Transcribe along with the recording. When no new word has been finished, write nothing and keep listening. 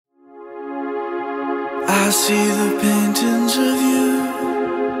I see the paintings of you,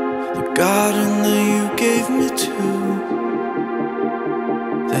 the garden that you gave me to,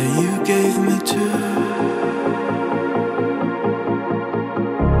 that you gave me to.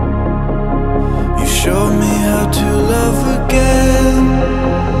 You showed me how to love again,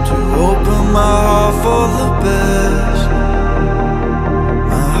 to open my heart for the best,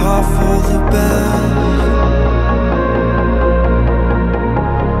 my heart for the best.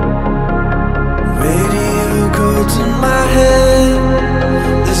 Codes in my head,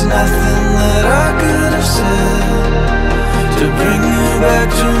 there's nothing that I could have said to bring you back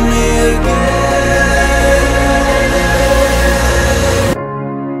to me again.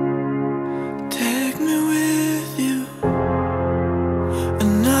 Take me with you,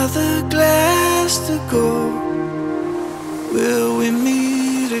 another glass to go. Will we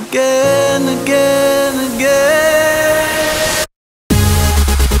meet again, again, again?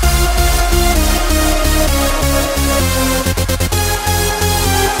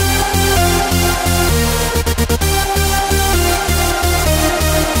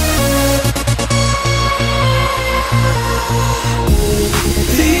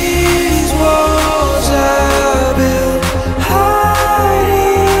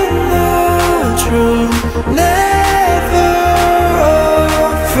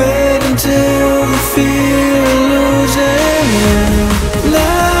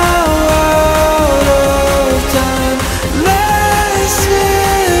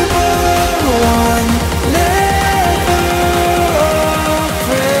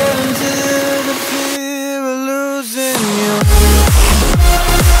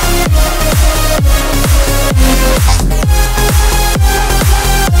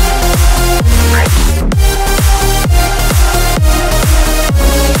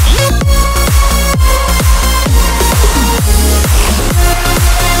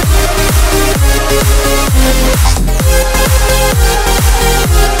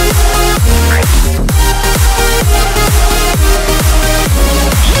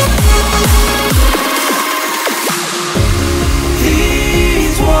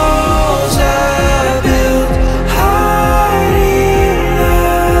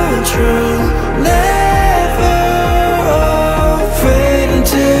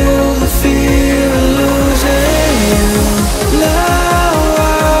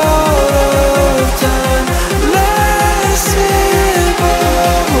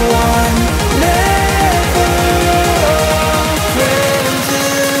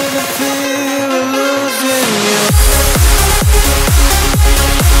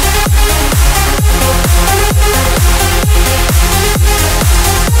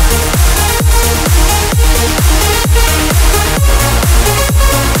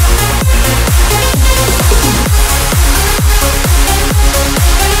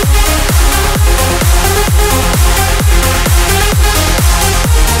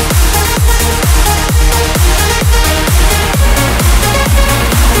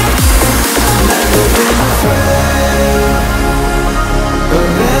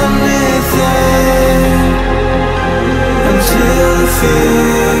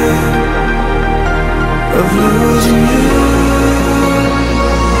 Of losing you,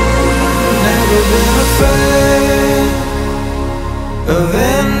 never been afraid of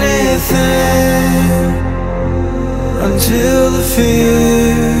anything until the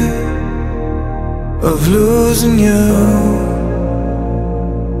fear of losing you.